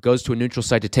goes to a neutral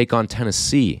site to take on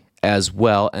Tennessee as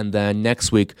well. And then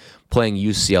next week playing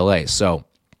UCLA. So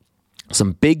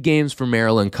some big games for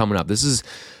Maryland coming up. This is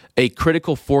a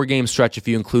critical 4-game stretch if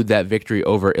you include that victory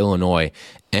over Illinois.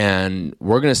 And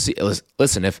we're going to see,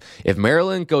 listen, if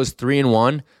Maryland goes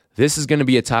 3-1, this is going to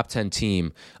be a top 10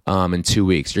 team in 2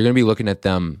 weeks. You're going to be looking at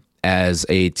them as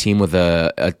a team with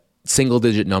a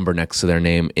single-digit number next to their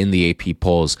name in the AP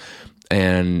polls.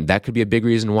 And that could be a big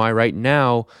reason why right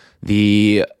now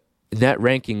the net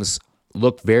rankings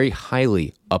look very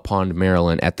highly upon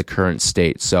Maryland at the current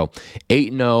state. So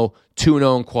 8-0,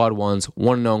 2-0 in quad ones,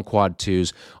 1-0 in quad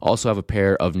twos. Also have a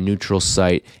pair of neutral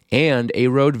site and a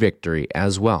road victory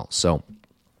as well. So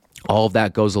all of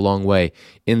that goes a long way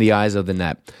in the eyes of the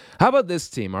net. How about this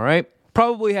team, all right?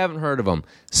 Probably haven't heard of them.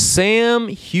 Sam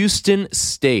Houston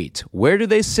State. Where do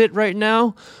they sit right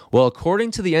now? Well,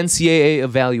 according to the NCAA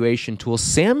evaluation tool,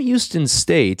 Sam Houston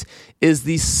State is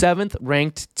the 7th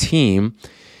ranked team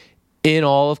in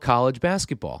all of college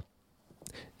basketball.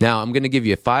 Now, I'm going to give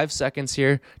you 5 seconds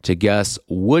here to guess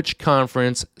which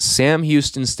conference Sam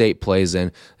Houston State plays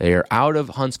in. They are out of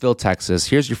Huntsville, Texas.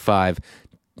 Here's your 5.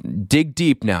 Dig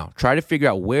deep now. Try to figure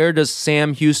out, where does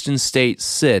Sam Houston State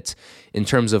sit in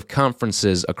terms of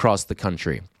conferences across the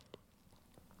country.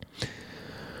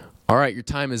 All right, your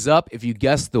time is up. If you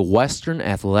guessed the Western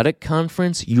Athletic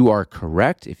Conference, you are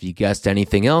correct. If you guessed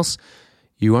anything else,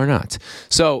 you are not.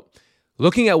 So,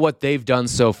 looking at what they've done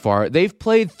so far, they've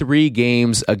played 3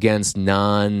 games against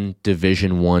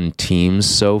non-Division I teams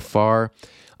so far.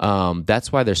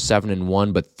 That's why they're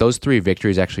 7-1, but those 3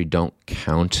 victories actually don't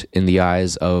count in the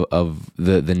eyes of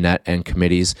the net and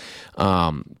committees.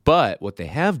 But what they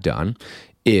have done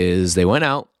is they went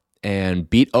out and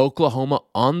beat Oklahoma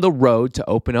on the road to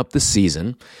open up the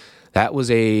season. That was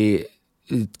a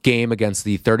game against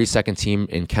the 32nd team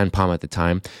in Ken Palm at the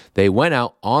time. They went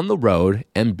out on the road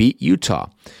and beat Utah.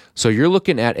 So you're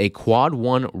looking at a quad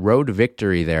 1 road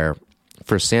victory there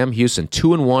for Sam Houston.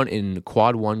 2-1 in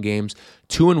quad 1 games,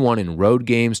 2-1 in road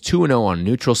games, 2-0 on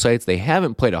neutral sites. They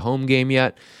haven't played a home game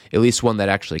yet, at least one that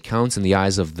actually counts in the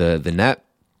eyes of the net.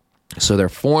 So they're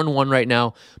 4-1 right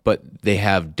now, but they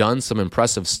have done some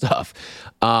impressive stuff.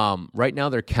 Right now,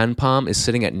 their Ken Palm is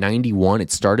sitting at 91. It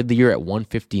started the year at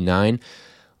 159.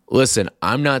 Listen,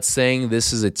 I'm not saying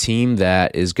this is a team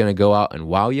that is going to go out and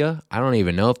wow you. I don't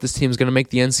even know if this team is going to make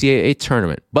the NCAA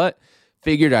tournament, but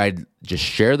figured I'd just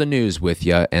share the news with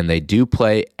you, and they do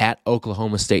play at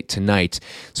Oklahoma State tonight.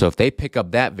 So if they pick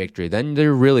up that victory, then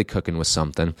they're really cooking with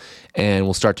something, and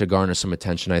will start to garner some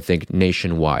attention, I think,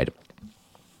 nationwide.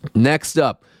 Next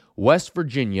up, West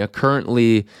Virginia,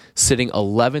 currently sitting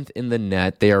 11th in the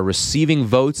net. They are receiving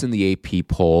votes in the AP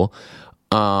poll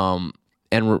and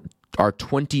are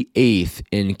 28th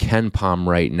in Ken Palm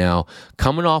right now.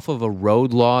 Coming off of a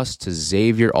road loss to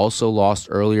Xavier, also lost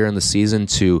earlier in the season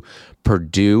to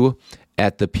Purdue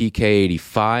at the PK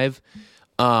 85.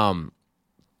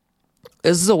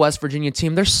 This is a West Virginia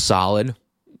team. They're solid.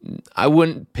 I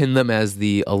wouldn't pin them as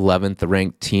the 11th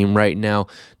ranked team right now.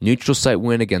 Neutral site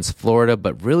win against Florida,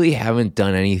 but really haven't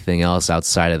done anything else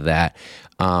outside of that.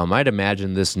 I'd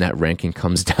imagine this net ranking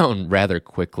comes down rather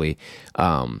quickly.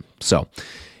 So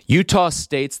Utah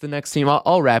State's the next team.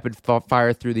 I'll rapid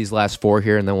fire through these last 4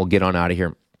 here, and then we'll get on out of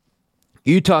here.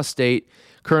 Utah State,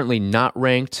 currently not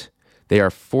ranked. They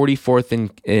are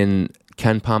 44th in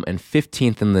Ken Palm and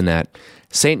 15th in the net.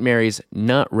 St. Mary's,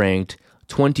 not ranked.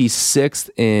 26th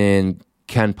in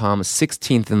Ken Palm,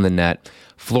 16th in the net.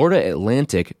 Florida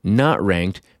Atlantic, not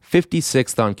ranked,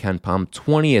 56th on Ken Palm,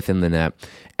 20th in the net.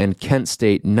 And Kent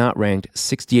State, not ranked,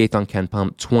 68th on Ken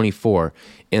Palm, 24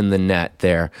 in the net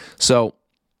there. So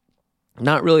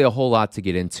not really a whole lot to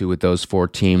get into with those 4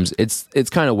 teams. It's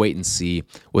kind of wait and see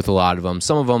with a lot of them.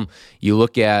 Some of them, you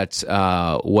look at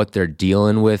what they're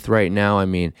dealing with right now. I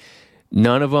mean,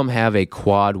 none of them have a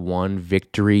quad 1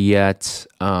 victory yet.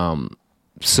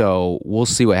 So we'll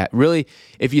see what really,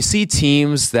 if you see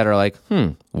teams that are like,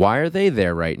 why are they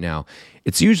there right now?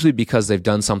 It's usually because they've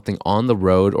done something on the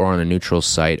road or on a neutral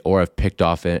site or have picked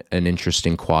off an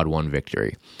interesting quad 1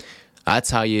 victory. That's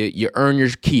how you earn your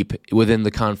keep within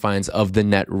the confines of the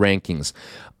net rankings.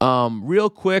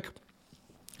 Real quick,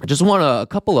 I just want a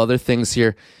couple other things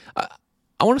here.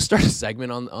 I want to start a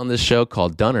segment on this show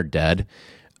called Done or Dead.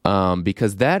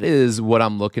 Because that is what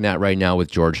I'm looking at right now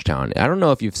with Georgetown. I don't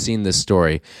know if you've seen this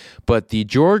story, but the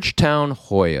Georgetown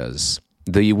Hoyas,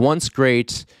 the once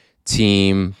great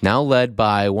team, now led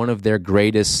by one of their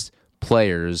greatest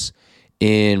players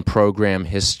in program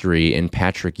history in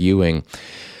Patrick Ewing,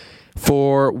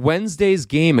 for Wednesday's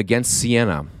game against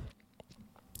Siena,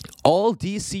 all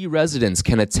DC residents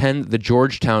can attend the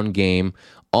Georgetown game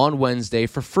on Wednesday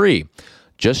for free.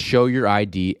 Just show your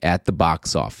ID at the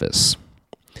box office.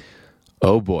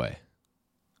 Oh boy.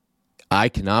 I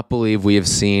cannot believe we have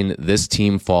seen this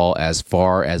team fall as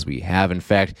far as we have. In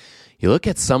fact, you look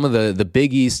at some of the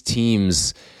Big East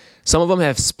teams, some of them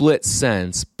have split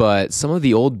since, but some of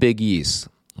the old Big East,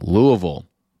 Louisville,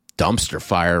 dumpster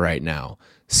fire right now.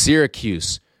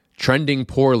 Syracuse, trending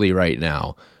poorly right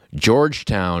now.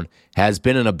 Georgetown has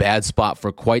been in a bad spot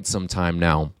for quite some time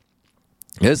now.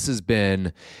 This has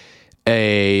been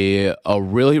a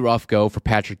really rough go for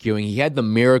Patrick Ewing. He had the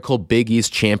miracle Big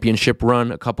East championship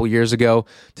run a couple years ago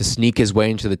to sneak his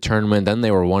way into the tournament. Then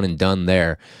they were one and done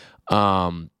there.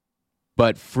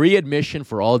 But free admission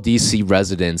for all DC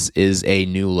residents is a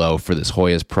new low for this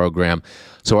Hoyas program.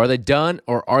 So are they done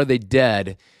or are they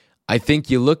dead? I think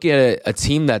you look at a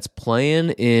team that's playing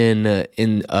in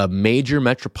a major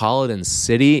metropolitan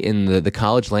city in the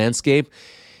college landscape.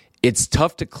 It's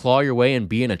tough to claw your way and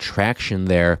be an attraction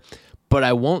there. But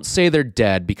I won't say they're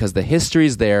dead because the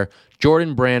history's there.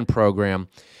 Jordan Brand program.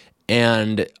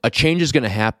 And a change is going to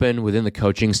happen within the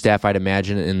coaching staff, I'd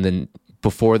imagine,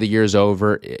 before the year's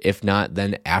over. If not,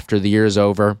 then after the year's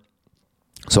over.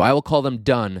 So I will call them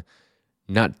done,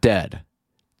 not dead.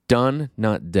 Done,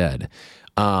 not dead.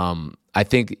 I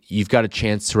think you've got a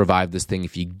chance to revive this thing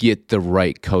if you get the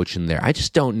right coach in there. I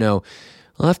just don't know.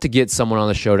 I'll have to get someone on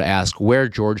the show to ask where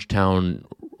Georgetown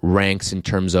ranks in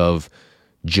terms of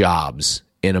jobs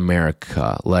in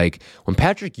America. Like when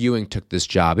Patrick Ewing took this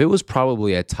job, it was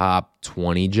probably a top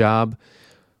 20 job,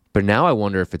 but now I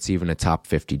wonder if it's even a top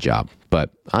 50 job.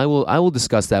 But I will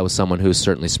discuss that with someone who's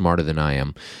certainly smarter than I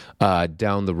am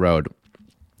down the road.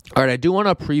 All right, I do want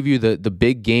to preview the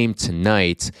big game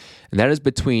tonight, and that is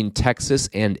between Texas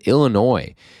and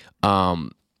Illinois.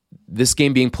 This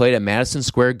game being played at Madison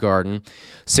Square Garden,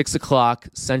 6 o'clock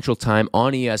Central Time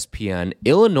on ESPN.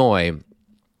 Illinois,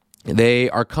 they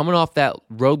are coming off that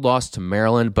road loss to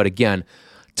Maryland, but again,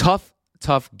 tough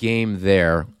game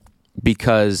there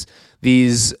because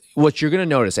what you're going to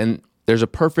notice, and there's a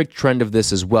perfect trend of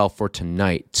this as well for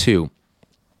tonight too.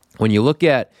 When you look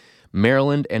at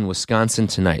Maryland and Wisconsin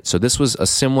tonight, so this was a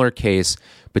similar case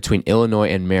between Illinois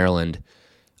and Maryland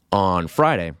on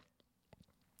Friday.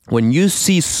 When you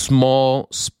see small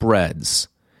spreads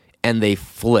and they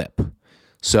flip,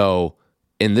 so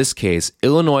in this case,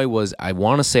 Illinois was, I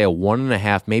want to say, a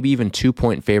 1.5, maybe even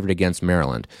 2-point favorite against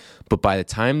Maryland. But by the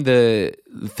time the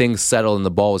things settled and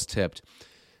the ball was tipped,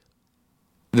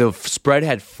 the spread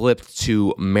had flipped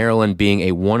to Maryland being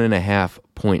a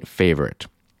 1.5-point favorite.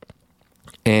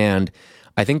 And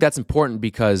I think that's important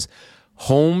because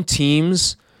home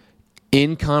teams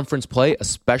in conference play,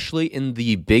 especially in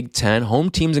the Big Ten,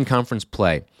 home teams in conference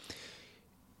play,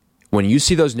 when you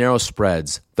see those narrow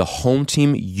spreads, the home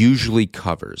team usually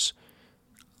covers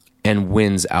and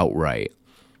wins outright.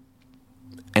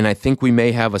 And I think we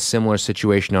may have a similar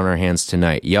situation on our hands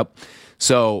tonight. Yep.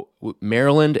 So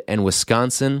Maryland and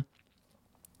Wisconsin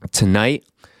tonight.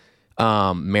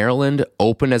 Maryland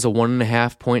opened as a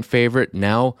 1.5-point favorite.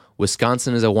 Now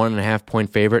Wisconsin is a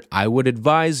 1.5-point favorite. I would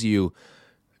advise you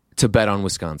to bet on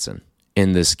Wisconsin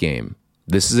in this game.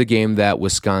 This is a game that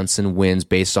Wisconsin wins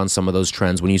based on some of those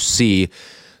trends when you see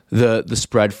the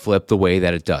spread flip the way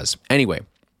that it does. Anyway,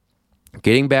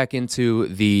 getting back into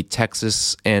the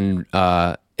Texas and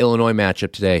Illinois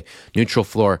matchup today, neutral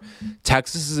floor.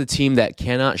 Texas is a team that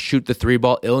cannot shoot the three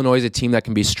ball. Illinois is a team that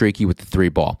can be streaky with the three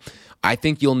ball. I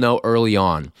think you'll know early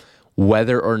on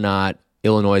whether or not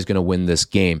Illinois is going to win this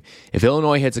game. If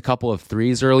Illinois hits a couple of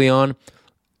threes early on,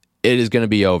 it is going to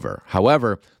be over.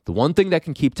 However, the one thing that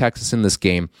can keep Texas in this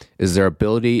game is their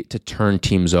ability to turn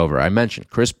teams over. I mentioned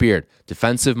Chris Beard,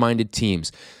 defensive-minded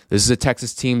teams. This is a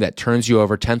Texas team that turns you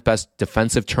over, 10th best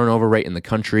defensive turnover rate in the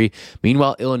country.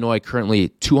 Meanwhile, Illinois currently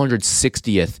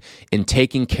 260th in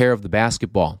taking care of the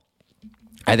basketball.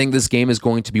 I think this game is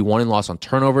going to be won and lost on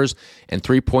turnovers and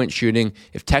three-point shooting.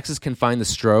 If Texas can find the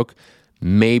stroke,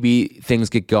 maybe things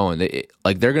get going. They're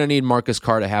going to need Marcus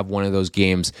Carr to have one of those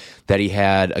games that he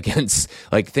had against,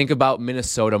 think about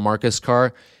Minnesota Marcus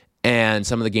Carr and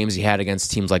some of the games he had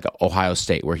against teams like Ohio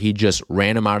State, where he just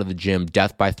ran him out of the gym,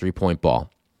 death by three-point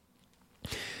ball.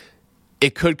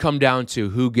 It could come down to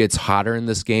who gets hotter in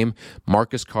this game,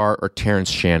 Marcus Carr or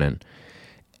Terrence Shannon.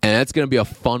 And that's going to be a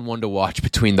fun one to watch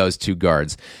between those two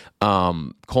guards.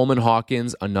 Coleman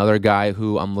Hawkins, another guy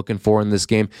who I'm looking for in this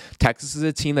game. Texas is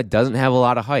a team that doesn't have a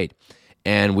lot of height.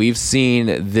 And we've seen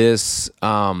this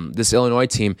Illinois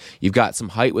team. You've got some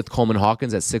height with Coleman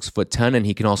Hawkins at 6'10", and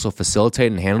he can also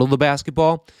facilitate and handle the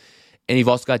basketball. And you've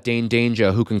also got Dane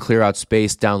Danger, who can clear out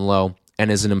space down low and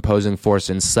is an imposing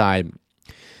force inside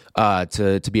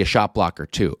to be a shot blocker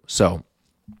too. So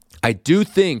I do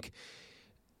think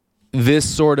this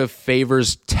sort of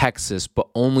favors Texas, but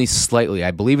only slightly.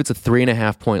 I believe it's a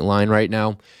 3.5-point line right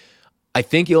now. I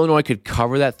think Illinois could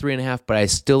cover that 3.5, but I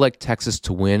still like Texas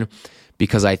to win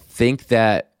because I think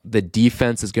that the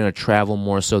defense is going to travel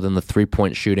more so than the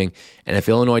 3-point shooting. And if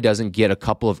Illinois doesn't get a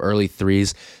couple of early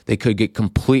threes, they could get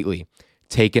completely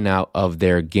taken out of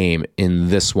their game in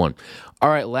this one. All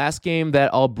right, last game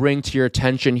that I'll bring to your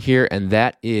attention here, and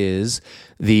that is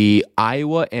the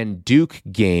Iowa and Duke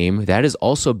game. That is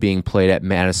also being played at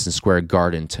Madison Square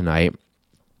Garden tonight.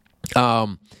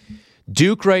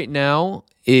 Duke right now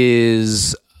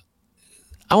is,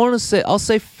 I'll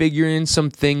say figuring some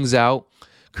things out.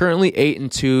 Currently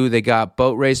 8-2. They got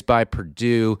boat raced by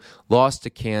Purdue, lost to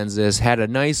Kansas, had a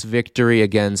nice victory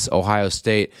against Ohio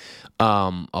State,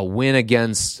 a win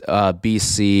against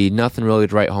BC. Nothing really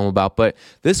to write home about, but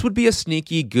this would be a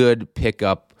sneaky good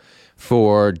pickup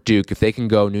for Duke if they can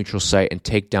go neutral site and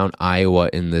take down Iowa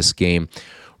in this game.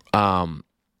 I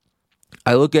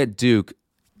look at Duke.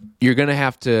 You're going to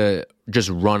have to just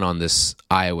run on this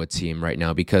Iowa team right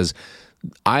now because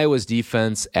Iowa's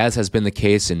defense, as has been the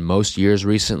case in most years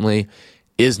recently,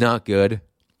 is not good.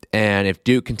 And if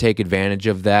Duke can take advantage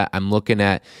of that, I'm looking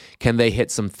at, can they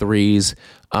hit some threes?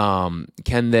 Can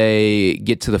they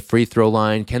get to the free throw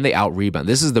line? Can they out-rebound?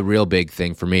 This is the real big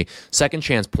thing for me. Second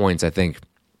chance points, I think,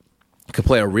 could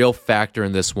play a real factor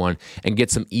in this one and get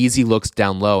some easy looks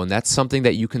down low. And that's something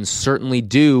that you can certainly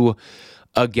do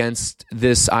against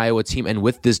this Iowa team and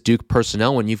with this Duke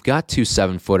personnel when you've got 2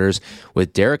 7-footers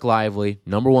with Derek Lively,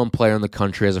 number 1 player in the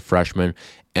country as a freshman,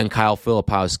 and Kyle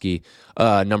Filipowski,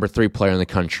 number 3 player in the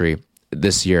country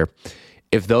this year.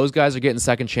 If those guys are getting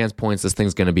second chance points, this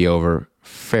thing's going to be over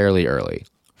fairly early.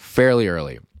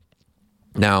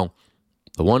 Now,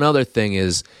 the one other thing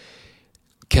is,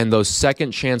 can those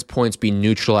second chance points be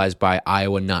neutralized by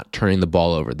Iowa not turning the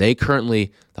ball over? They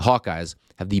currently, the Hawkeyes,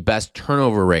 have the best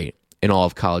turnover rate in all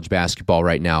of college basketball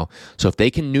right now. So if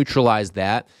they can neutralize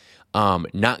that,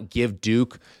 not give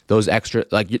Duke those extra,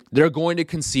 they're going to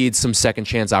concede some second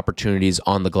chance opportunities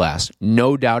on the glass.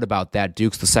 No doubt about that.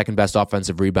 Duke's the second best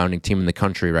offensive rebounding team in the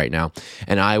country right now,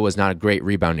 and Iowa's not a great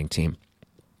rebounding team.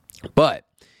 But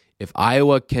if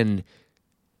Iowa can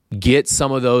get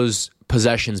some of those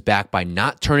possessions back by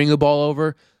not turning the ball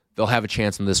over, they'll have a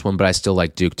chance in this one, but I still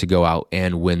like Duke to go out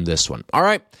and win this one. All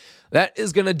right. That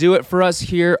is going to do it for us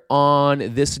here on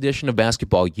this edition of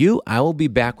Basketball U. I will be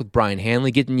back with Brian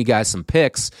Hanley getting you guys some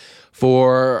picks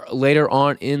for later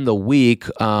on in the week.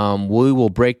 We will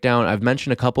break down, I've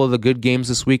mentioned a couple of the good games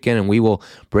this weekend, and we will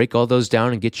break all those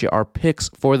down and get you our picks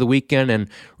for the weekend and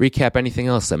recap anything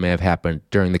else that may have happened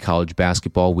during the college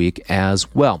basketball week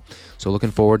as well. So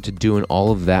looking forward to doing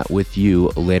all of that with you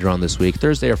later on this week.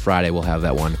 Thursday or Friday, we'll have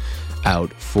that one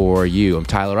out for you. I'm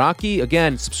Tyler Rocky.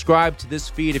 Again, subscribe to this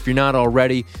feed if you're not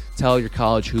already. Tell your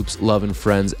college hoops loving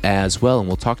friends as well, and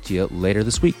we'll talk to you later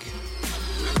this week.